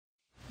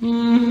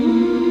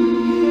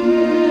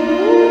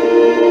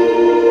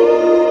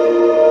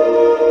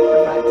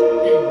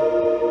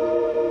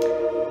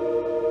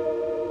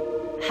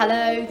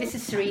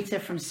Lisa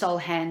from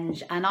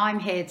Soulhenge, and I'm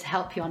here to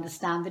help you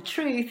understand the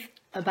truth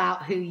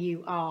about who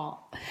you are.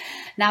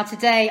 Now,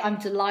 today I'm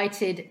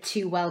delighted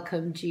to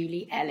welcome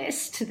Julie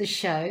Ellis to the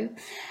show.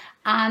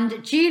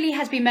 And Julie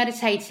has been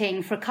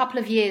meditating for a couple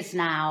of years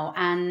now,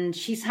 and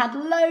she's had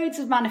loads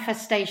of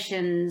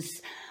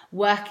manifestations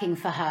working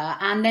for her.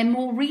 And then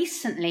more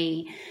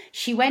recently,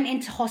 she went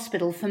into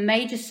hospital for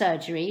major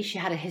surgery. She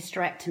had a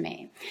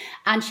hysterectomy,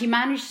 and she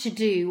managed to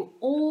do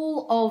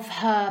all of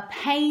her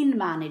pain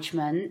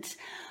management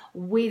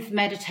with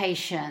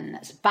meditation.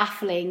 It's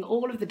baffling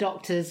all of the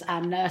doctors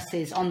and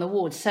nurses on the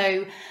ward.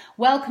 So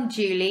welcome,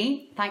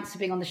 Julie. Thanks for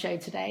being on the show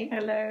today.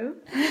 Hello.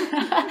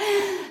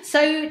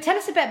 So tell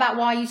us a bit about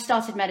why you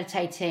started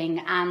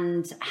meditating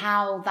and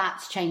how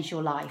that's changed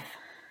your life.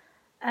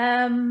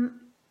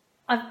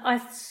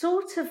 I've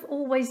sort of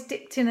always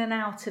dipped in and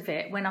out of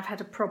it when I've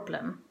had a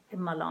problem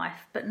in my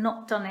life, but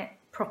not done it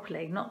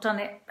properly, not done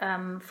it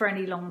for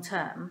any long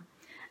term.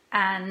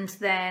 And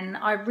then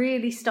I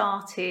really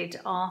started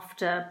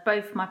after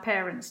both my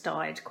parents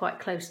died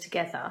quite close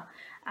together,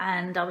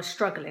 and I was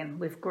struggling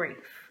with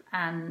grief,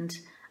 and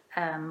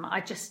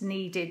I just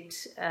needed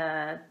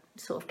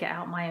sort of get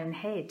out my own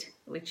head,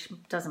 which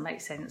doesn't make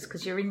sense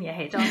because you're in your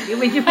head, aren't you,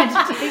 when you're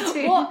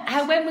meditating?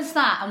 When was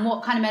that, and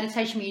what kind of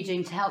meditation were you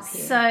doing to help you?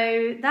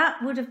 So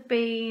that would have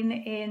been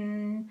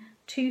in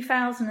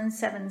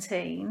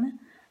 2017,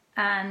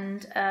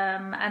 and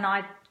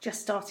I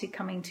just started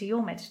coming to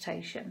your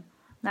meditation.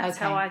 That's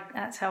how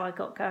I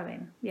got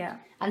going. Yeah.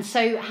 And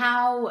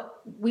so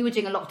we were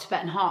doing a lot of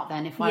Tibetan Heart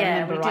then, if I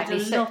remember rightly. Yeah,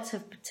 we did a lot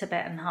of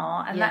Tibetan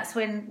Heart, and that's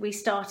when we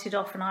started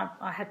off, and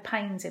I had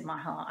pains in my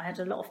heart. I had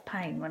a lot of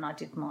pain when I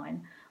did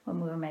mine, when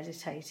we were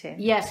meditating.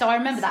 Yeah, so I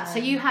remember that. So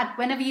you had,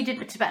 whenever you did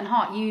the Tibetan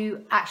Heart,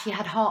 you actually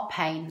had heart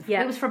pain.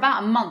 Yeah. It was for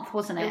about a month,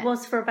 wasn't it? It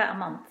was for about a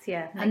month,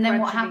 yeah. And then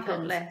what happened?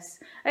 Got less.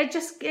 It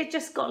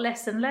just got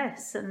less and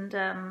less, and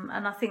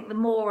I think the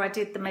more I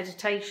did the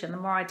meditation, the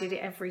more I did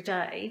it every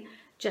day,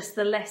 just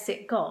the less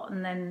it got,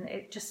 and then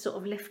it just sort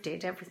of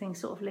lifted. Everything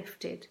sort of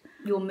lifted.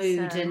 Your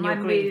mood and my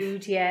your grief.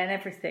 mood, yeah, and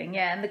everything,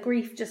 yeah. And the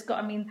grief just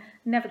got,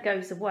 never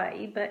goes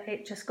away, but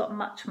it just got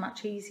much,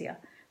 much easier.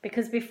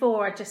 Because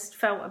before I just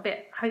felt a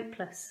bit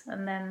hopeless,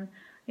 and then,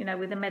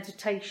 with the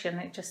meditation,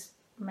 it just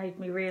made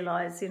me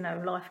realise,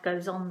 life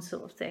goes on,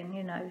 sort of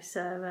thing,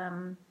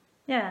 So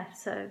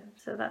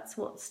so that's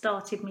what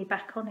started me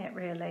back on it,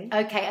 really.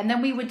 Okay, and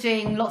then we were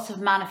doing lots of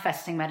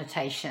manifesting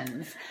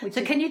meditations.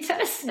 So can you tell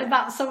us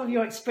about some of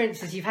your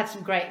experiences? You've had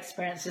some great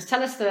experiences.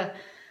 Tell us the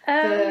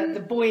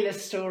boiler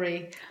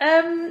story.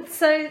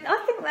 So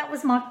I think that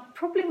was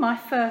probably my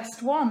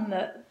first one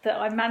that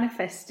I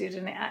manifested,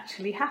 and it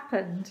actually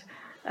happened.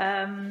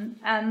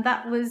 And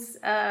that was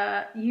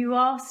you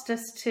asked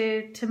us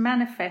to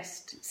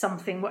manifest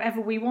something, whatever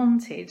we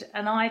wanted,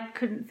 and I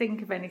couldn't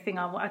think of anything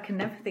I can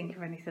never think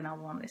of anything I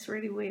want. It's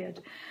really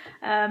weird.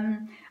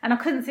 And I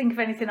couldn't think of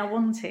anything I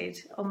wanted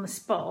on the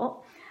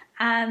spot.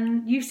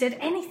 And you said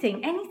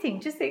anything,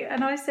 just think.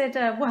 And I said,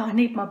 well, I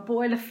need my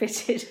boiler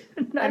fitted.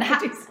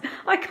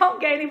 I can't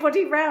get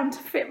anybody round to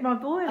fit my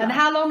boiler. And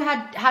how long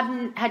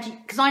had you?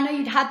 Because I know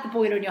you'd had the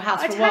boiler in your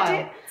house for a while.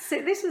 Had it.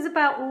 So this was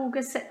about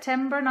August,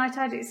 September, and I'd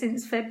had it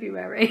since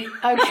February.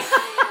 Okay.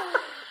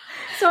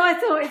 So I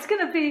thought it's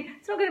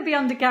not going to be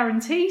under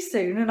guarantee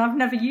soon, and I've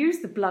never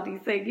used the bloody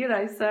thing,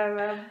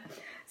 So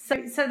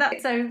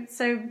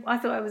I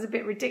thought it was a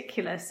bit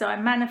ridiculous. So I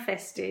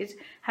manifested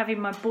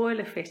having my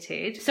boiler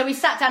fitted. So we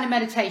sat down in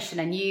meditation,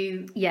 and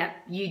you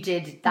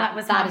did that. That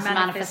was a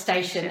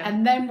manifestation.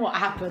 And then what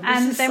happened?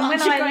 And then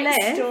when I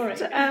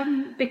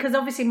left, because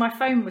obviously my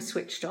phone was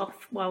switched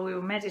off while we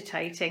were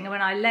meditating, and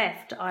when I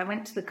left, I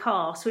went to the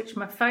car, switched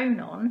my phone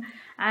on,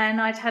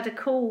 and I'd had a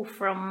call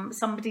from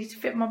somebody to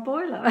fit my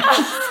boiler.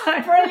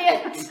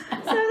 Brilliant!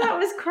 So that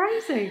was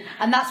crazy.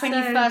 And that's when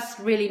you first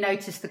really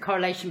noticed the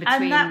correlation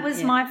between... And that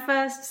was my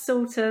first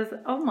sort of,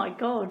 oh my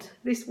God,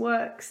 this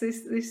works,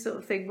 this sort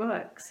of thing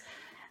works.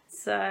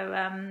 So,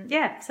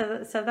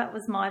 so that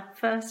was my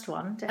first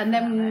one,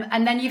 definitely.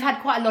 And then you've had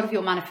quite a lot of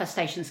your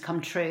manifestations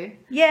come true.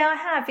 Yeah, I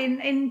have,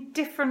 in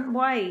different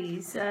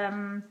ways.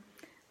 Some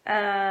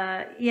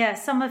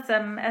of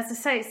them, as I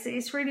say,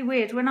 it's really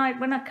weird. When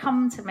I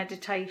come to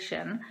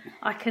meditation,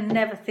 I can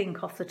never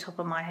think off the top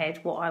of my head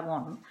what I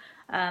want.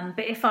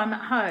 But if I'm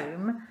at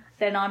home,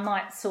 then I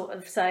might sort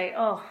of say,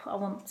 oh, I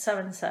want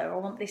so-and-so, or I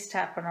want this to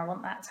happen, or I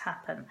want that to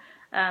happen.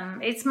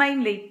 It's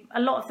mainly, a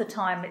lot of the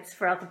time, it's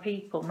for other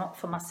people, not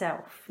for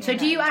myself. So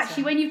do you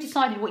actually, when you've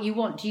decided what you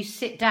want, do you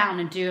sit down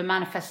and do a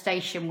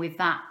manifestation with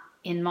that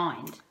in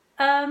mind?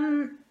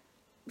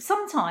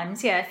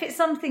 Sometimes, yeah. If it's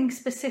something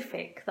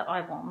specific that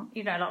I want,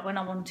 like when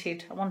I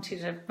wanted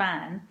a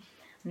van,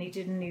 I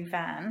needed a new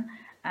van,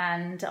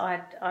 and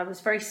I was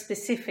very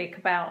specific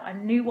about, I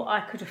knew what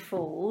I could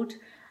afford,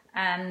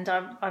 and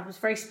I was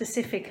very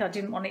specific. I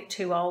didn't want it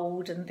too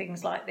old and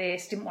things like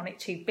this, didn't want it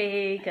too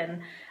big,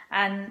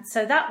 and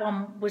so that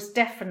one was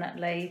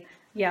definitely,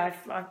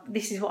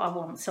 this is what I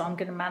want, so I'm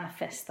going to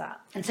manifest that.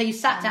 And so you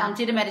sat down,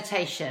 did a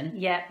meditation?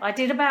 Yeah, I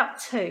did about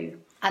 2.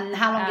 And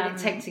how long did it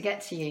take to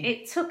get to you?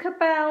 It took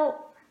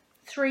about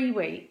 3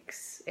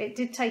 weeks. It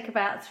did take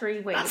about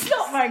 3 weeks. That's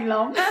not very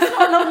long. That's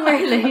not long,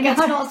 really. I guess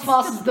not as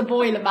fast as the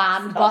Boiler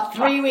Man, but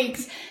 3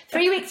 weeks.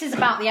 3 weeks is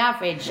about the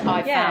average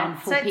I've found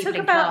for so it people took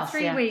in about class.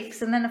 3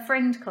 weeks, and then a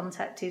friend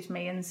contacted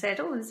me and said,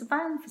 "Oh, there's a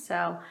van for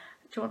sale.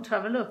 Do you want to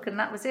have a look?" And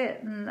that was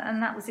it.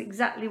 And that was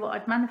exactly what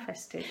I'd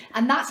manifested.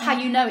 And that's how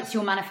you know it's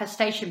your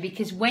manifestation,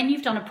 because when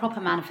you've done a proper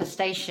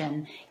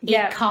manifestation,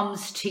 it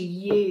comes to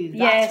you.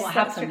 That's what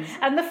happens. True.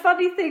 And the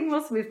funny thing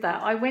was with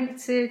that, I went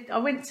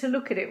to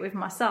look at it with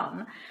my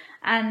son,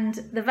 and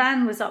the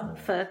van was up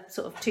for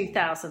sort of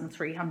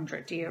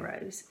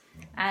 €2,300.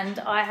 And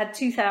I had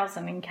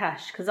 2,000 in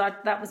cash because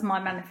that was my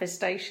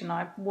manifestation.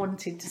 I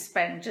wanted to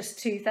spend just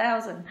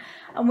 2,000.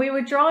 And we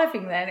were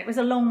driving then, it was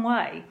a long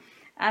way.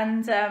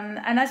 And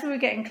as we were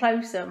getting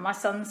closer, my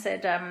son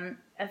said,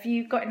 "Have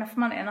you got enough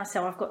money?" And I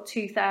said, "I've got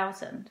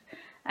 2,000."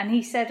 And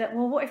he said,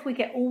 "Well, what if we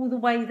get all the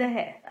way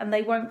there and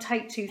they won't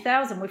take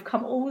 2,000? We've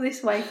come all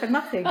this way for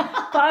nothing."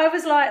 But I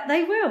was like,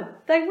 they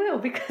will,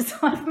 because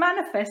I've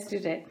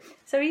manifested it.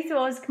 So he thought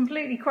I was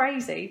completely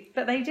crazy,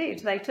 but they did.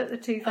 They took the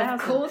 2,000.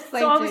 Of course they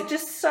did. So I did. was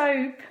just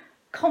so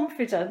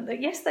confident that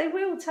yes, they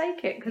will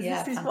take it, because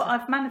this is what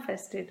I've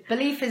manifested.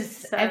 Belief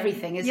is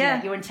everything, isn't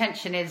it? Your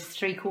intention is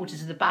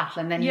 3/4 of the battle,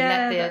 and then you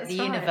let the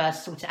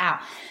universe sort it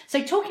out.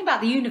 So talking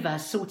about the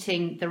universe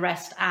sorting the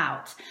rest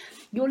out,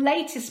 your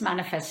latest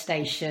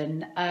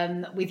manifestation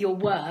with your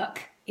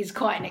work is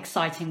quite an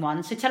exciting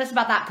one. So tell us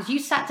about that, because you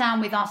sat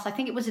down with us, I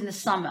think it was in the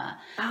summer.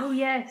 Oh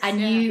yes.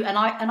 And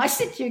I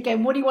said to you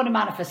again, "What do you want to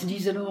manifest?" And you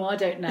said, "Oh, I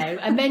don't know."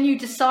 And then you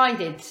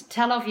decided.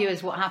 Tell our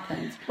viewers what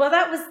happened. Well,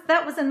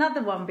 that was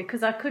another one,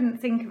 because I couldn't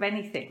think of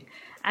anything.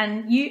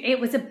 And it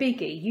was a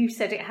biggie. You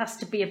said it has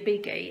to be a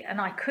biggie,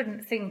 and I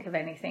couldn't think of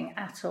anything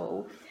at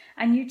all.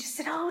 And you just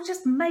said, "Oh,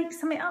 just make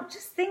something up.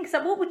 Just think. So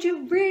what would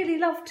you really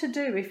love to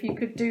do if you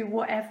could do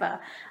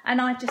whatever?"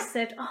 And I just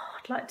said, "Oh,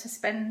 I'd like to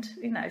spend,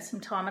 some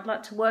time. I'd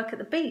like to work at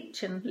the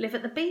beach and live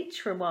at the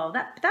beach for a while.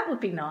 That would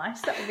be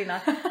nice. That would be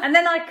nice." And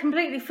then I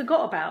completely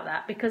forgot about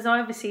that, because I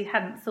obviously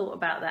hadn't thought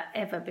about that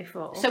ever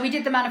before. So we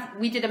did the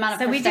manifestation.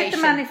 So we did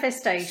the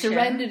manifestation.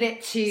 Surrendered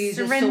it to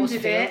the source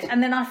field.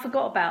 And then I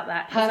forgot about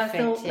that, because I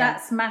thought, yeah.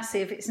 That's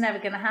massive. It's never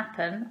going to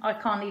happen. I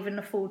can't even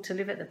afford to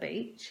live at the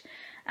beach.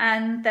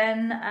 And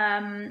then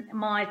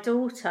my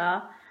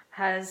daughter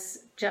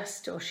has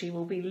she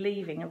will be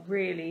leaving a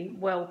really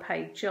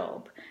well-paid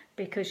job,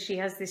 because she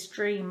has this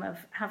dream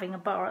of having a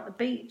bar at the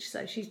beach.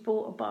 So she's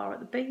bought a bar at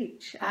the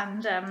beach,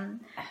 and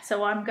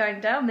so I'm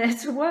going down there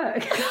to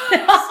work.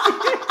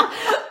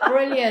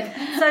 Brilliant.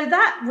 So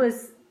that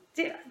was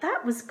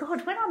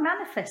God. When I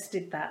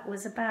manifested that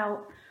was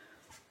about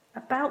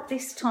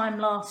this time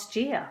last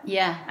year.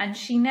 Yeah. And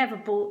she never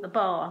bought the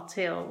bar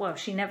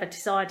she never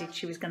decided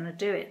she was going to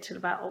do it till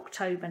about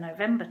October,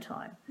 November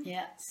time.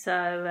 Yeah.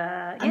 So,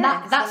 and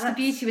that's the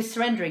beauty with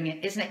surrendering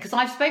it, isn't it? Because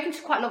I've spoken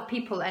to quite a lot of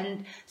people,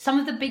 and some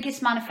of the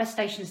biggest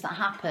manifestations that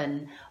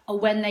happen are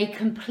when they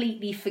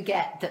completely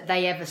forget that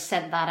they ever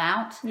sent that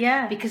out.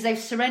 Yeah. Because they've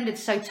surrendered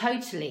so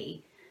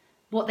totally.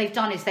 What they've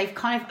done is they've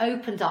kind of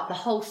opened up the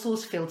whole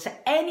source field to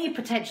any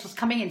potentials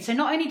coming in. So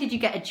not only did you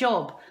get a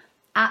job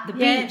at the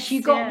beach,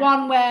 you got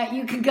one where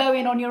you can go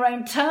in on your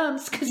own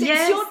terms, because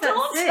it's your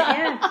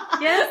daughter.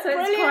 So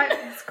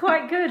it's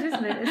quite good,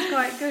 isn't it? It's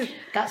quite good.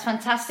 That's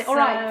fantastic. All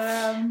right.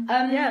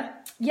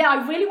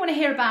 I really want to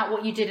hear about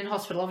what you did in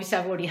hospital. Obviously,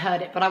 I've already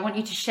heard it, but I want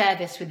you to share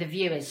this with the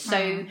viewers.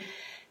 So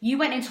you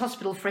went into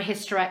hospital for a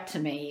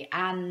hysterectomy,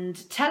 and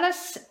tell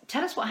us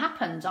what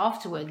happened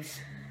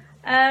afterwards.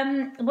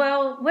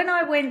 Well, when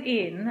I went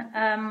in,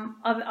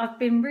 I've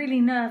been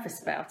really nervous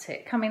about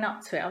it. Coming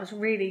up to it, I was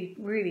really,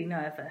 really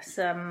nervous.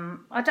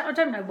 I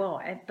don't know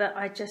why, but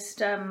I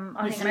just... I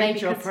it's think a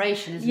major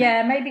operation, isn't it?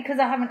 Yeah, maybe because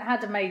I haven't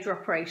had a major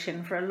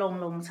operation for a long,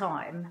 long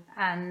time.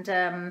 And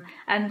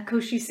of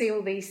course you see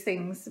all these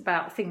things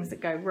about things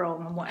that go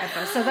wrong and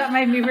whatever. So that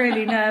made me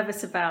really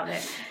nervous about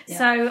it. Yeah.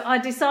 So I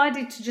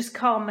decided to just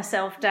calm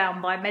myself down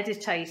by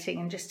meditating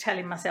and just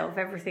telling myself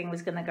everything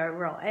was going to go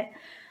right.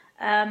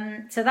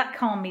 So that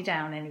calmed me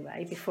down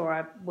anyway before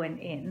I went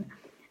in.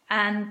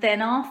 And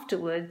then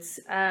afterwards,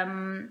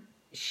 they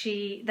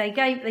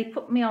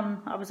put me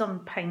on, I was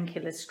on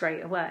painkillers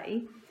straight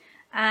away.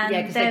 And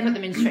because they put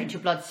them in straight into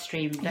your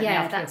bloodstream.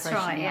 Yeah, that's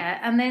right. Yeah.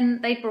 And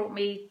then they brought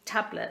me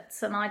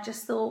tablets, and I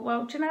just thought,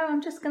 well, do you know,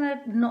 I'm just going to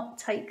not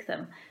take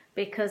them,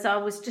 because I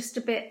was just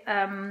a bit,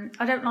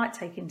 I don't like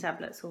taking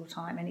tablets all the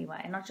time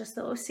anyway. And I just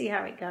thought, see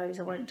how it goes.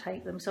 I won't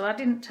take them. So I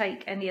didn't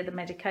take any of the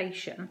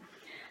medication.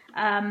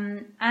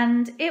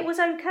 And it was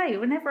okay.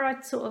 Whenever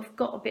I'd sort of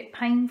got a bit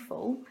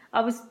painful,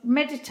 I was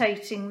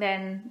meditating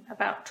then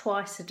about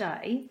twice a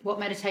day. What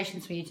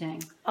meditations were you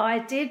doing? I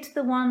did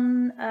the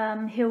one,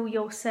 Heal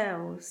Your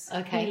Cells,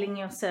 Healing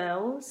Your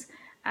Cells,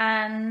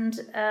 and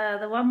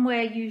the one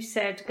where you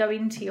said go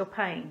into your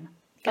pain.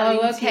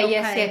 To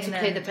clear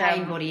the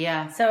pain body,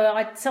 yeah. So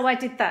I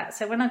did that.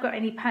 So when I got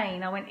any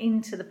pain, I went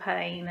into the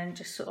pain and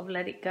just sort of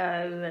let it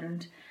go,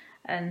 and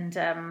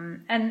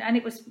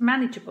it was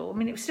manageable. I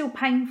mean, it was still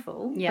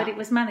painful, but it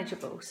was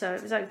manageable, so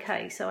it was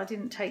okay. So I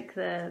didn't take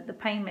the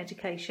pain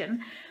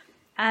medication.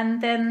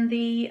 And then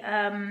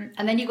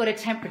and then you got a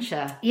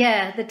temperature.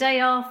 yeah, the day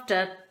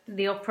after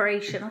the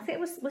operation, I think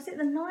was it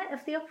the night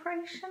of the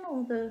operation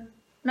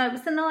no, it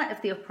was the night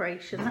of the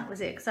operation. That was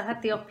it, because I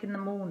had the op in the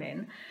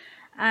morning,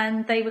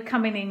 and they were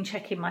coming in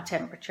checking my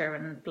temperature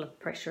and blood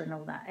pressure and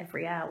all that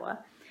every hour.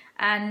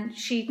 And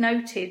she'd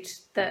noted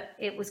that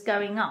it was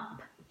going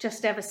up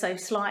just ever so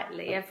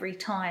slightly every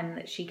time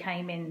that she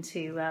came in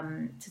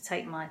to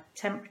take my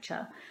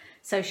temperature.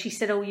 So she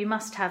said, "Oh, you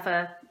must have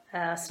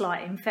a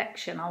slight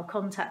infection. I'll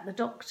contact the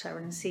doctor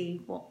and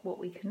see what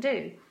we can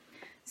do."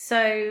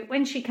 So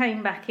when she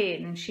came back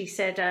in, she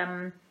said,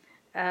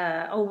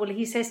 "Oh, well,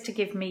 he says to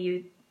give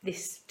you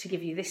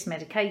this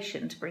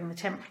medication to bring the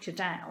temperature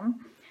down,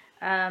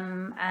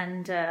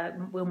 and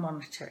we'll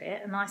monitor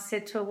it." And I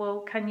said to her, "Well,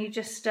 can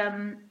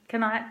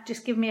I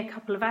just give me a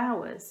couple of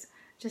hours?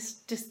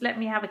 Just let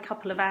me have a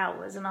couple of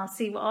hours, and I'll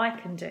see what I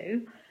can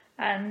do.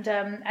 And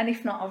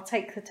if not, I'll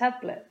take the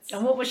tablets."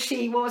 And what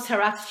was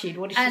her attitude?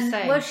 What did she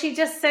say? Well, she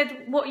just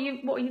said, "What are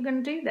you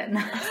going to do then?"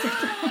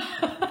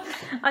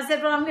 I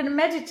said, "Well, I'm going to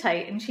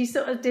meditate." And she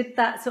sort of did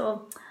that sort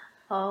of,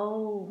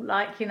 so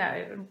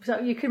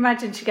you can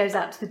imagine she goes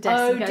out to the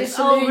desk and goes,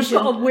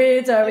 disillusion. "We've got a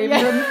weirdo in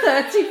room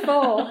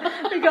 34.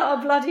 We've got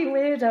a bloody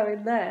weirdo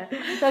in there."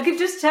 So I could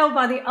just tell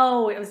by it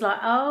was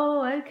like,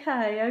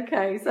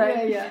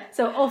 okay.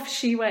 So off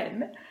she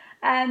went.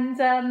 And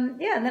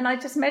and then I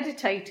just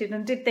meditated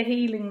and did the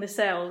healing the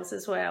cells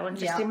as well, and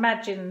just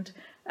imagined,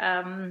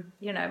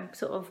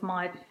 sort of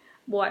my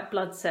white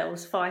blood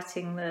cells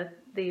fighting the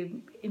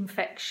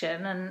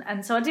infection,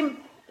 and so I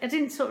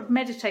didn't sort of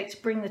meditate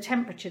to bring the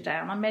temperature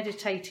down. I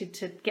meditated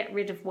to get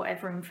rid of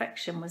whatever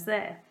infection was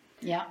there.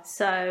 Yeah.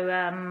 So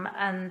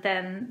and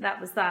then that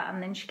was that,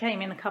 and then she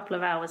came in a couple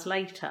of hours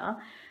later.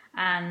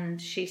 And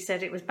she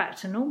said it was back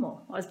to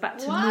normal. I was back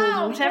to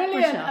normal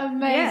temperature. Brilliant,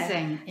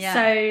 amazing. Yeah.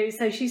 So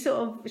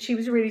she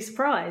was really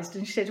surprised,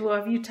 and she said, "Well,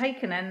 have you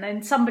taken?" And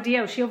then somebody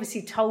else, she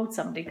obviously told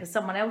somebody, because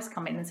someone else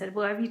come in and said,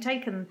 "Well, have you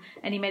taken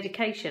any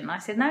medication?" And I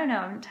said, No, I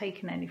haven't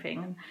taken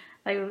anything. And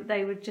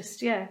they were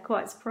just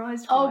quite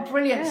surprised. Oh,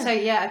 brilliant!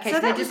 Yeah. So So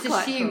they just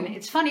assume. cool.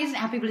 It's funny, isn't it,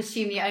 how people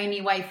assume the only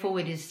way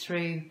forward is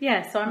through so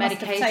I must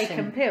medication. have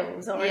taken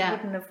pills, or it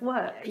wouldn't have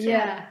worked.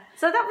 Yeah.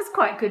 So that was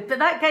quite good, but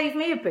that gave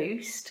me a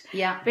boost.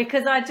 Yeah.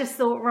 Because I just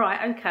thought,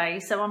 right, okay,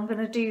 so I'm going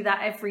to do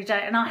that every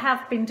day, and I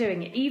have been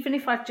doing it, even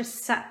if I've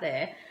just sat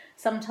there.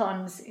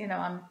 Sometimes,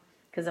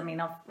 because I've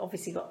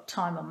obviously got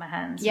time on my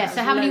hands. Yeah.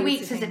 So how many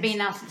weeks has it been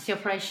now since the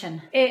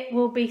operation? It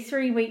will be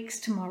 3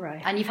 weeks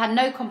tomorrow. And you've had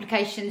no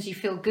complications. You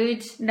feel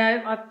good?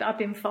 No, I've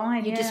been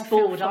fine. You're just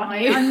bored, aren't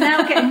you? I'm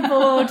now getting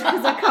bored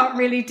because I can't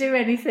really do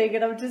anything,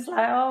 and I'm just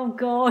like, oh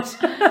God.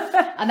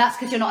 And that's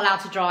because you're not allowed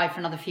to drive for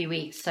another few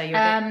weeks, so you're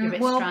a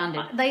bit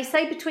stranded. They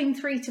say between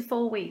 3 to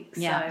 4 weeks.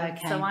 Yeah.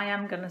 So I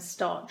am going to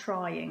start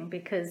trying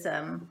because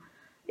I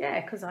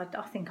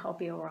think I'll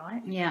be all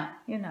right. Yeah.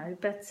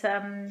 But...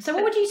 So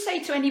what would you say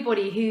to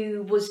anybody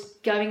who was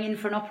going in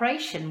for an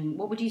operation?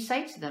 What would you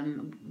say to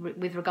them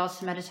with regards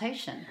to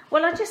meditation?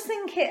 Well, I just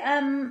think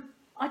I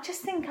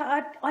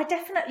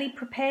definitely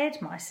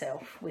prepared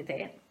myself with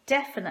it.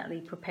 Definitely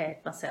prepared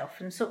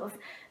myself, and sort of,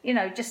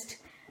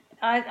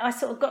 I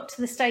sort of got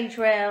to the stage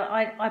where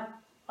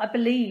I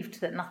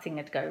believed that nothing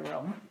would go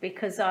wrong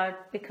because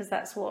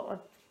that's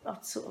what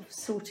I'd sort of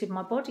sorted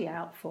my body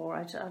out for.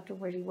 I'd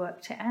already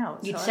worked it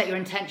out. You'd set your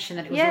intention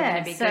that it was all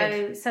going to be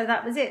good. So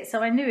that was it.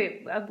 So I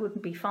knew I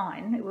wouldn't be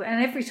fine.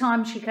 And every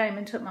time she came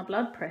and took my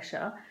blood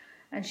pressure,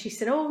 and she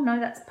said, "Oh no,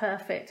 that's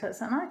perfect."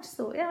 And I just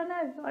thought,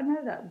 I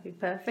know that would be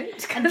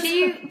perfect. And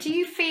do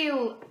you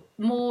feel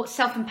more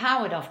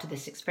self-empowered after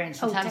this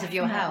experience in terms of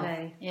your health?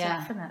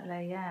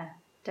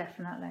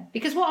 Definitely.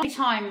 Because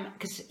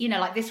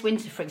like this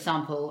winter, for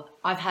example,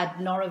 I've had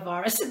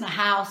norovirus in the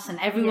house, and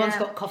everyone's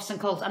got coughs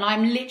and colds, and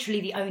I'm literally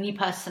the only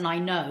person I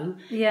know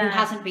who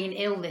hasn't been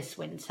ill this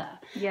winter.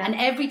 Yeah. And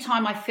every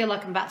time I feel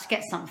like I'm about to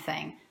get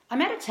something, I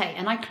meditate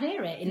and I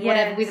clear it in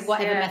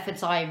whatever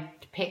methods I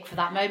pick for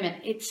that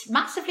moment. It's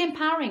massively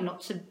empowering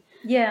not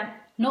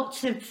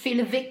to feel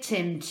a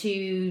victim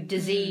to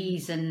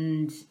disease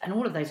and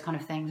all of those kind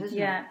of things, isn't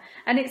it? Yeah,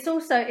 and it's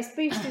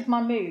boosted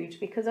my mood,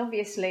 because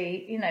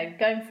obviously,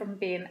 going from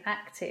being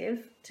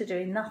active to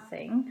doing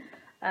nothing,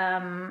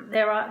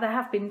 there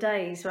have been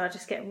days where I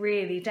just get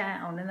really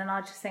down, and then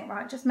I just think,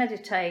 right, just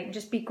meditate and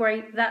just be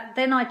great.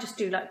 Then I just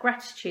do like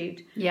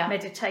gratitude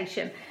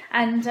meditation,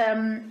 and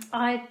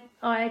I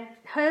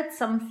heard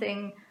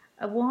something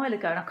a while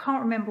ago, and I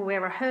can't remember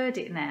where I heard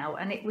it now,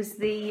 and it was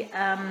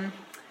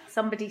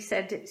somebody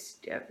said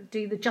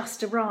do the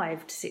just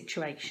arrived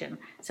situation.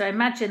 So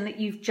imagine that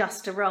you've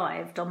just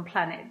arrived on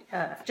planet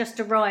Earth,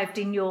 just arrived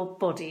in your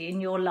body, in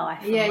your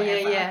life.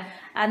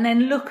 And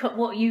then look at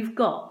what you've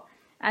got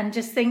and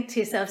just think to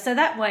yourself. So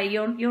that way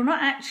you're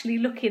not actually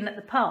looking at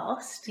the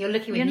past. You're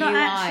looking with You're new not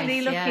eyes, actually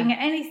looking at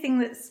anything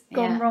that's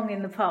gone wrong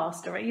in the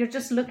past. Or you're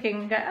just looking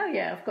and go, oh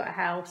yeah, I've got a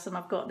house and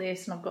I've got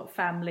this and I've got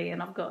family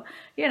and I've got,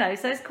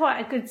 so it's quite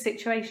a good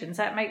situation.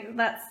 So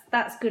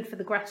that's good for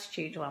the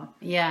gratitude one.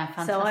 Yeah,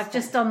 fantastic. So I've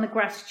just done the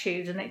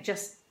gratitude, and it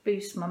just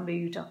boost my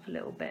mood up a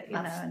little bit,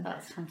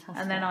 that's fantastic.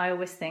 And then I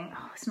always think,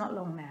 oh, it's not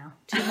long now.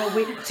 2 more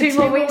weeks to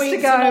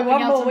go.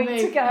 1 more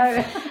week to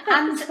go.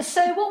 And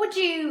so what would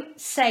you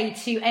say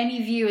to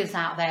any viewers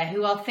out there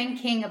who are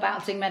thinking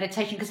about doing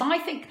meditation? Because I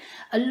think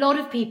a lot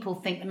of people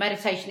think that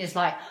meditation is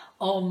like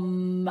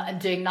and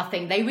doing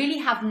nothing. They really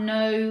have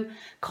no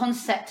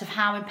concept of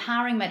how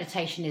empowering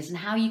meditation is and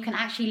how you can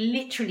actually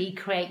literally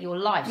create your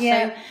life.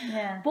 So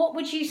what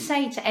would you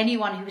say to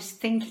anyone who was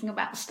thinking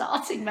about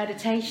starting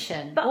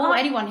meditation,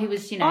 anyone who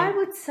was, I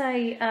would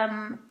say,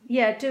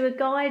 do a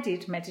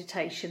guided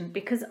meditation,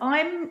 because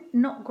I'm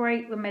not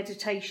great with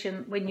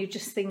meditation when you're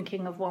just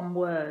thinking of one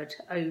word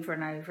over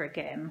and over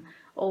again,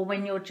 or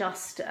when you're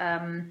just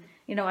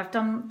I've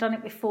done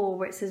it before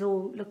where it says,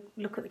 "Oh,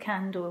 look at the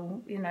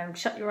candle,"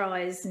 shut your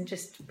eyes and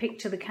just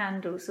picture the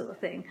candle, sort of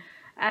thing,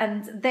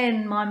 and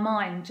then my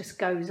mind just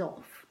goes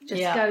off,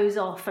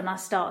 and I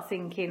start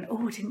thinking,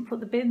 "Oh, I didn't put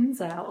the bins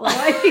out."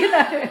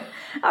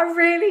 I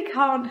really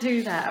can't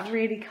do that. I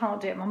really can't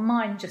do it. My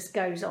mind just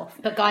goes off.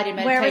 But guided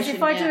meditation. Whereas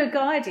if I do a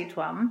guided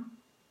one,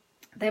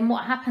 then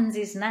what happens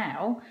is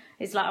now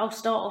is like I'll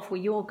start off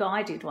with your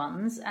guided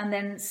ones, and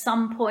then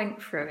some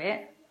point through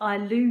it, I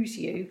lose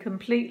you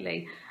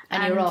completely.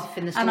 And you're off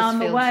in the source and I'm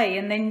field. away,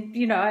 and then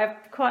I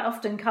quite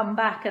often come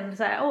back and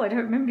say, "Oh, I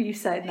don't remember you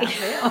saying that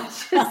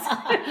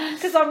bit,"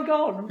 because I'm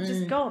gone, I'm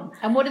just gone.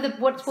 And what's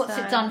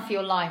it done for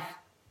your life?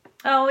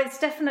 Oh, it's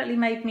definitely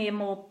made me a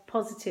more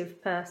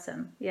positive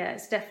person. Yeah,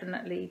 it's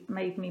definitely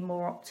made me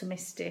more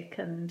optimistic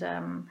and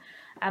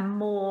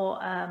more.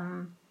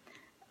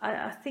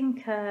 I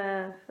think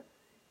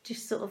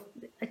just sort of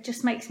it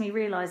just makes me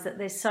realise that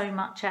there's so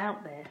much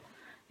out there.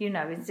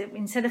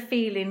 Instead of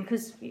feeling,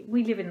 because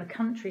we live in the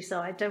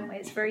countryside, don't we?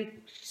 It's very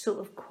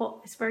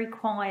it's very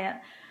quiet,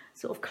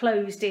 sort of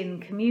closed in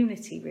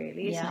community,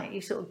 really, isn't it?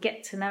 You sort of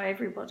get to know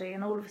everybody,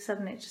 and all of a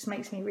sudden it just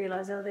makes me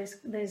realise,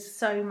 there's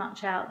so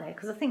much out there.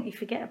 Because I think you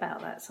forget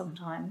about that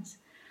sometimes.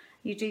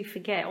 You do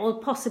forget, or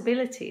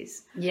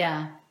possibilities.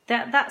 Yeah.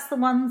 That's the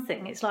one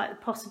thing. It's like the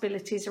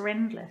possibilities are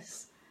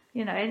endless.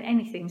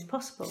 Anything's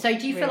possible. So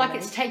do you feel like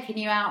it's taken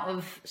you out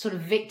of sort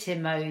of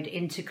victim mode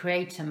into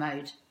creator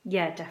mode?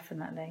 Yeah,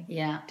 definitely.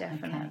 Yeah,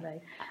 definitely.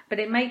 Okay. But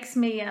it makes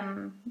me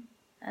and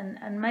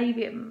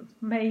maybe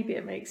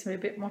it makes me a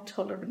bit more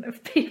tolerant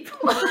of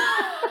people.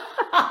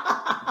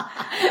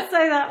 So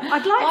that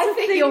I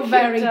think you're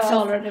very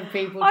tolerant of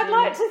people. I'd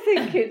like to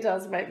think it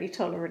does make me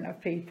tolerant of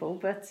people,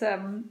 but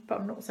I'm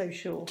not so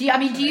sure. Do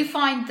you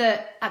find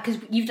that, because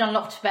you've done a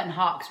lot of Tibetan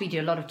heart, because we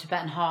do a lot of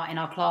Tibetan heart in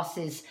our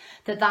classes,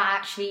 that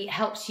actually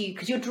helps you,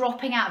 because you're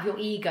dropping out of your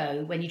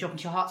ego when you drop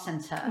into your heart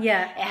center.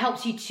 Yeah, it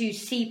helps you to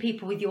see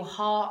people with your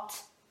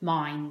heart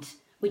mind,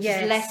 which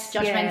is less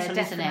judgmental,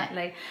 isn't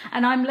it?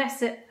 And I'm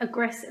less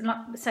aggressive. Like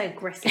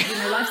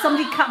if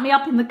somebody cut me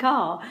up in the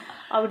car,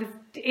 I would have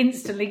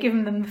instantly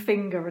given them the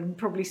finger and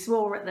probably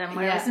swore at them.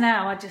 Whereas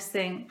now I just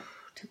think,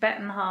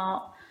 Tibetan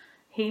heart,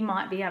 he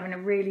might be having a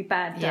really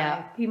bad day.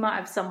 Yeah. He might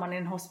have someone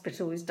in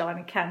hospital who's dying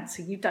of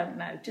cancer. You don't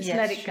know. Just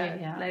let it go.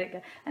 Yeah. Let it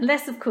go.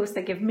 Unless, of course,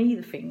 they give me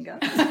the finger.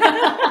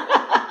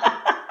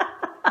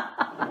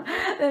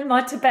 Then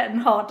my Tibetan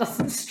heart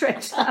doesn't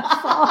stretch that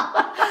far.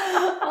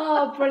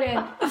 Oh,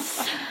 brilliant.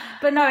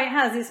 But no, it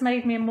has. It's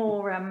made me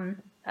more...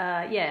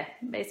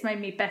 it's made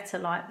me better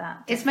like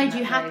that. Definitely. It's made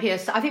you happier.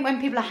 So I think when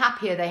people are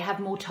happier, they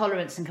have more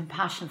tolerance and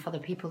compassion for other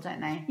people,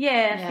 don't they?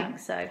 Yeah, I think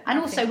so. And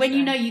also, when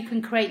you know you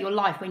can create your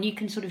life, when you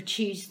can sort of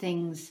choose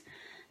things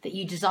that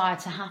you desire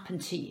to happen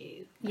to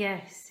you,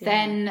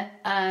 then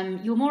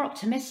you're more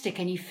optimistic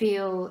and you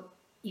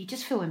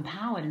just feel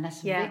empowered and less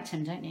of a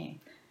victim, don't you?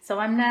 So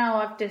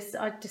I've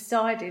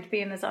decided,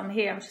 being as I'm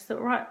here, I've just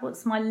thought, right,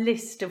 what's my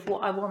list of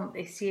what I want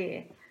this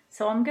year?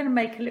 So I'm going to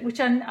make a list, which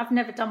I've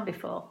never done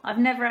before. I've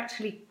never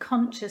actually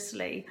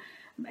consciously,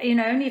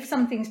 only if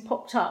something's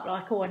popped up,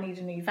 like, oh, I need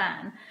a new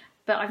van.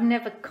 But I've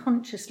never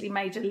consciously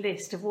made a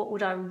list of what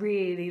would I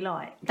really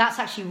like. That's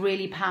actually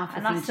really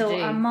powerful thing to do. And I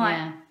thought I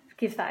might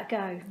give that a go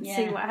and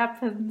see what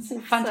happens.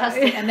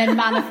 Fantastic. And then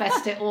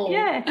manifest it all.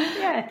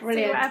 Yeah.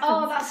 Brilliant.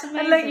 Oh, that's amazing.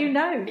 And let you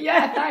know.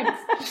 Yeah,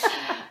 thanks.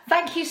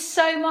 Thank you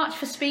so much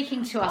for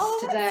speaking to us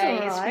today.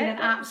 Right. It's been an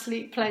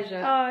absolute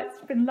pleasure. Oh, it's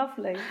been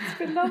lovely.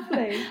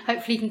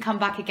 Hopefully you can come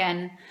back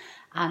again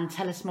and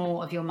tell us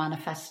more of your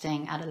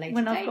manifesting at a later date.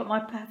 When I've got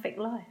my perfect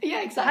life.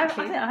 Yeah,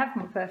 exactly. I think I have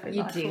my perfect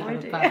life already. You do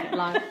have a perfect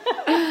life.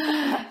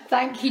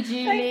 Thank you,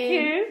 Julie.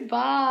 Thank you.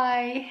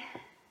 Bye.